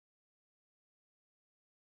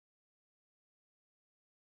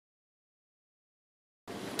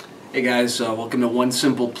Hey guys, welcome to One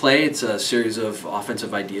Simple Play. It's a series of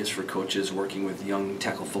offensive ideas for coaches working with young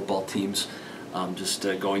tackle football teams.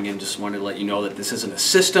 Going in, just wanted to let you know that this isn't a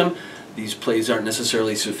system. These plays aren't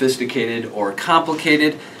necessarily sophisticated or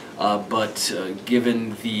complicated, but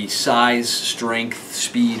given the size, strength,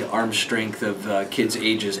 speed, arm strength of kids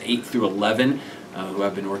ages 8 through 11, who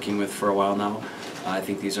I've been working with for a while now, I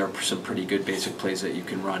think these are some pretty good basic plays that you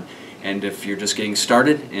can run. And if you're just getting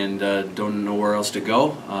started and don't know where else to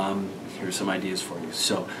go, here's some ideas for you.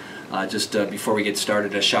 So before we get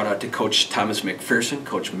started, a shout out to Coach Thomas McPherson,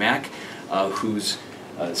 Coach Mac, who's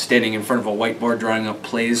standing in front of a whiteboard drawing up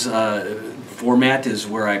plays. Format is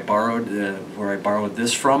where I borrowed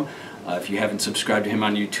this from. If you haven't subscribed to him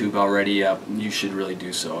on YouTube already, you should really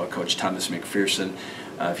do so. Coach Thomas McPherson.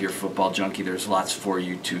 If you're a football junkie, there's lots for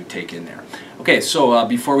you to take in there. Okay, so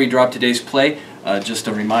before we drop today's play, just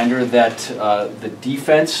a reminder that the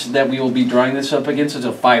defense that we will be drawing this up against is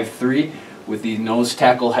a 5-3 with the nose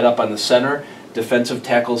tackle head up on the center, defensive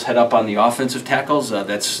tackles head up on the offensive tackles.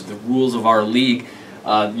 That's the rules of our league.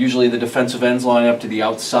 Usually the defensive ends line up to the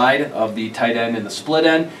outside of the tight end and the split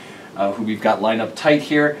end, who we've got lined up tight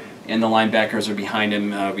here, and the linebackers are behind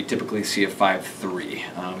him. We typically see a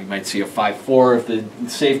 5-3. We might see a 5-4 if the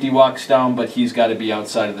safety walks down, but he's got to be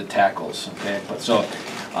outside of the tackles. Okay,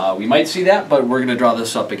 we might see that, but we're going to draw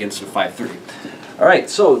this up against a 5-3. All right,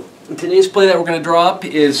 so today's play that we're going to draw up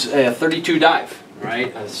is a 32 dive. All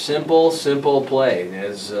right, a simple play,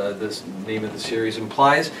 as this name of the series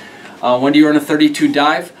implies. When do you run a 32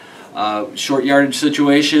 dive? Short yardage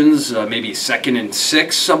situations, maybe 2nd and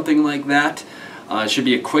 6, something like that. It should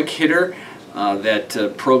be a quick hitter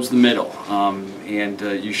that probes the middle, and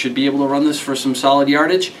you should be able to run this for some solid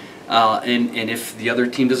yardage. And if the other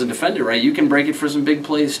team doesn't defend it right, you can break it for some big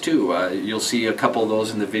plays too. You'll see a couple of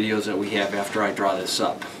those in the videos that we have after I draw this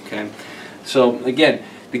up. Okay, so again,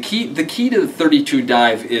 the key to the 32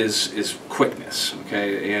 dive is quickness.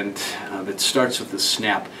 Okay, and it starts with the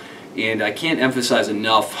snap. And I can't emphasize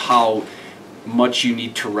enough how much you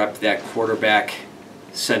need to rep that quarterback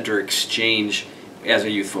center exchange as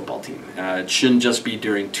a youth football team. It shouldn't just be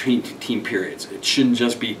during team periods. It shouldn't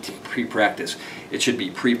just be pre-practice. It should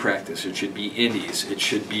be pre-practice. It should be indies. It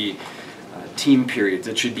should be team periods.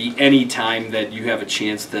 It should be any time that you have a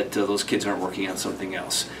chance that those kids aren't working on something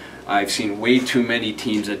else. I've seen way too many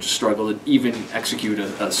teams that just struggle to even execute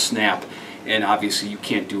a snap, and obviously you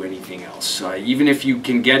can't do anything else. Even if you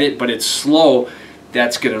can get it, but it's slow,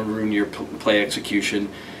 that's going to ruin your play execution.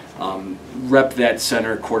 Rep that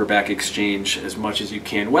center quarterback exchange as much as you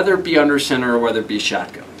can, whether it be under center or whether it be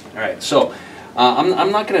shotgun. All right, so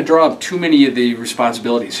I'm not going to draw up too many of the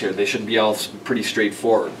responsibilities here. They should be all pretty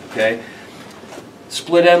straightforward. Okay,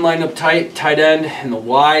 split end lined up tight, tight end and the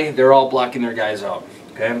Y, they're all blocking their guys out.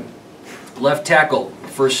 Okay, left tackle,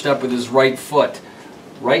 first step with his right foot.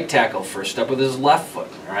 Right tackle, first step with his left foot.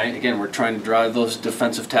 All right, again, we're trying to drive those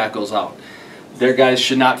defensive tackles out. Their guys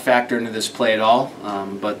should not factor into this play at all,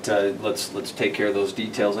 but let's take care of those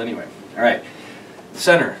details anyway. All right,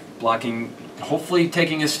 center, blocking, hopefully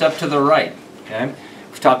taking a step to the right. Okay,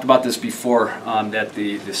 we've talked about this before, that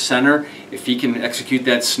the center, if he can execute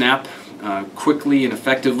that snap quickly and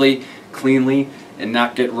effectively, cleanly, and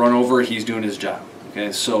not get run over, he's doing his job.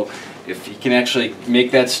 Okay, so if he can actually make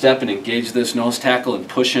that step and engage this nose tackle and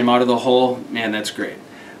push him out of the hole, man, that's great.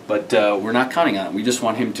 But we're not counting on it. We just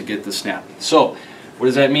want him to get the snap. So what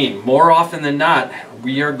does that mean? More often than not,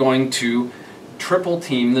 we are going to triple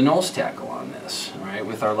team the nose tackle on this, all right,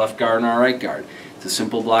 with our left guard and our right guard. It's a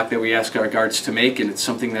simple block that we ask our guards to make, and it's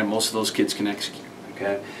something that most of those kids can execute.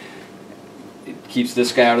 Okay, it keeps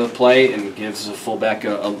this guy out of the play and gives a fullback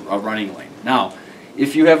a running lane. Now,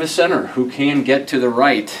 if you have a center who can get to the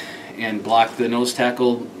right and block the nose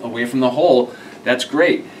tackle away from the hole, that's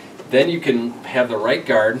great. Then you can have the right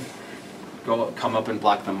guard come up and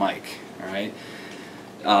block the mic. All right,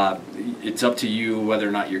 it's up to you whether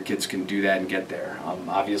or not your kids can do that and get there.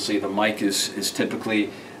 Obviously, the mic is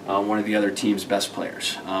typically one of the other team's best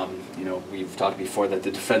players. You know, we've talked before that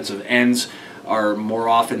the defensive ends are more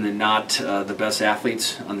often than not the best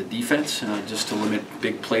athletes on the defense, just to limit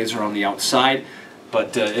big plays around the outside.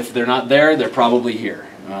 But if they're not there, they're probably here.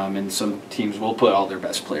 And some teams will put all their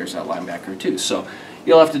best players at linebacker too. So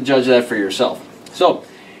you'll have to judge that for yourself. So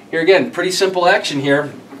here again, pretty simple action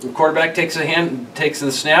here. The quarterback takes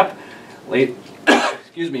the snap,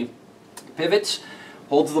 excuse me, pivots,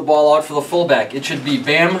 holds the ball out for the fullback. It should be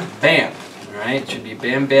bam, bam. All right, it should be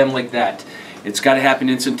bam, bam like that. It's got to happen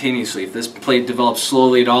instantaneously. If this play develops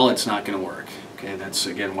slowly at all, it's not going to work. Okay, that's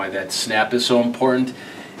again why that snap is so important,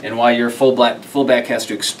 and why your fullback has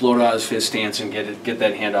to explode out of his stance and get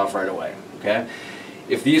that handoff right away. Okay,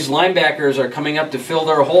 if these linebackers are coming up to fill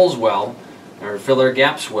their holes well, or fill their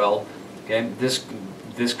gaps well, okay, this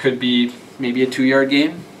could be maybe a 2-yard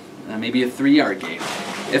gain, maybe a 3-yard gain.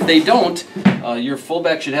 If they don't, your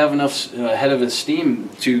fullback should have enough head of his steam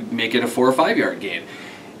to make it a 4 or 5-yard gain.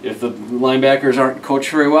 If the linebackers aren't coached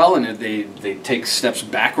very well and if they take steps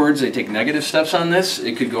backwards, they take negative steps on this,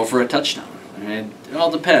 it could go for a touchdown. It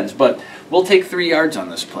all depends, but we'll take 3 yards on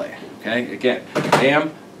this play. Okay, again,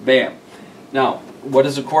 bam, bam. Now, what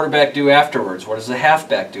does the quarterback do afterwards? What does the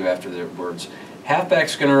halfback do afterwards?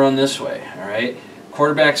 Halfback's going to run this way, all right?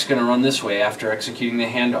 Quarterback's going to run this way after executing the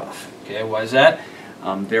handoff. Okay, why is that?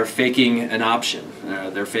 They're faking an option.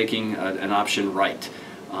 They're faking an option right.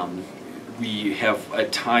 We have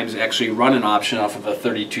at times actually run an option off of a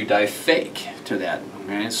 32 dive fake to that.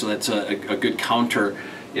 Okay? So that's a good counter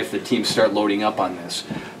if the teams start loading up on this.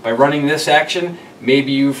 By running this action,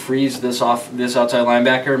 maybe you freeze this outside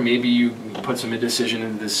linebacker, maybe you put some indecision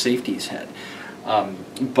into this safety's head.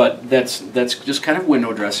 But that's just kind of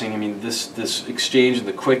window dressing. I mean, this exchange and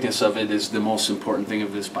the quickness of it is the most important thing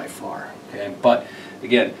of this by far. Okay, but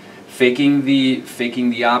again, faking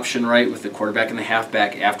the option right with the quarterback and the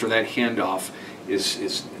halfback after that handoff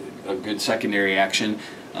is a good secondary action,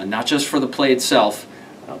 not just for the play itself,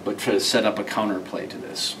 but to set up a counter play to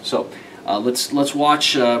this. So let's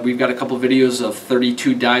watch. We've got a couple videos of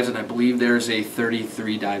 32 dives, and I believe there's a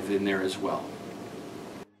 33 dive in there as well.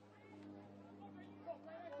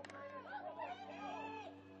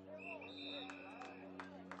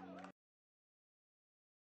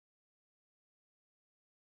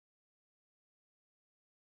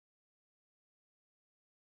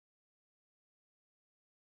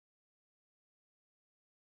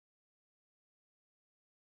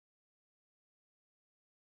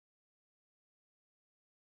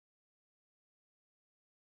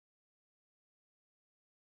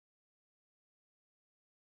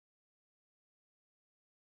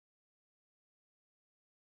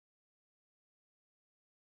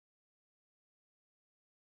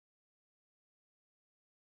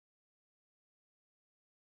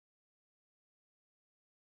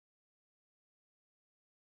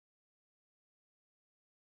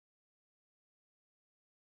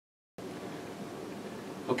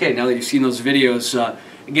 Okay, now that you've seen those videos,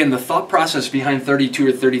 again, the thought process behind 32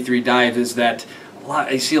 or 33 dive is that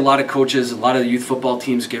I see a lot of coaches, a lot of the youth football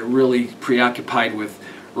teams get really preoccupied with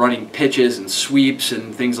running pitches and sweeps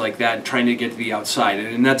and things like that and trying to get to the outside,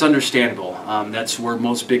 and that's understandable. That's where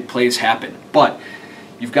most big plays happen. But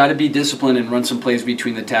you've got to be disciplined and run some plays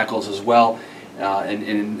between the tackles as well, and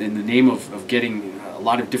in the name of getting a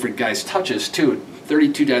lot of different guys touches too.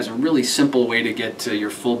 32 dives is a really simple way to get your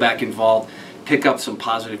fullback involved, pick up some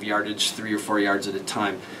positive yardage 3 or 4 yards at a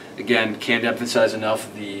time. Again, can't emphasize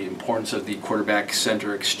enough the importance of the quarterback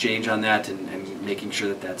center exchange on that and making sure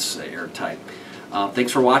that that's airtight.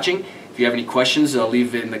 Thanks for watching. If you have any questions,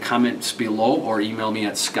 leave it in the comments below or email me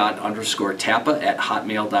at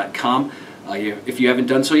scott_tappa@hotmail.com. If you haven't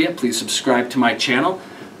done so yet, please subscribe to my channel.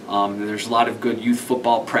 There's a lot of good youth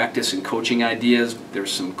football practice and coaching ideas.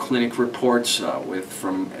 There's some clinic reports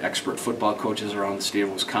from expert football coaches around the state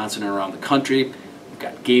of Wisconsin and around the country. We've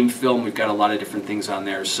got game film. We've got a lot of different things on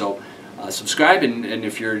there. So subscribe, and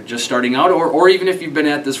if you're just starting out, or even if you've been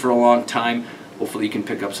at this for a long time, hopefully you can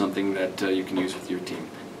pick up something that you can use with your team.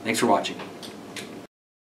 Thanks for watching.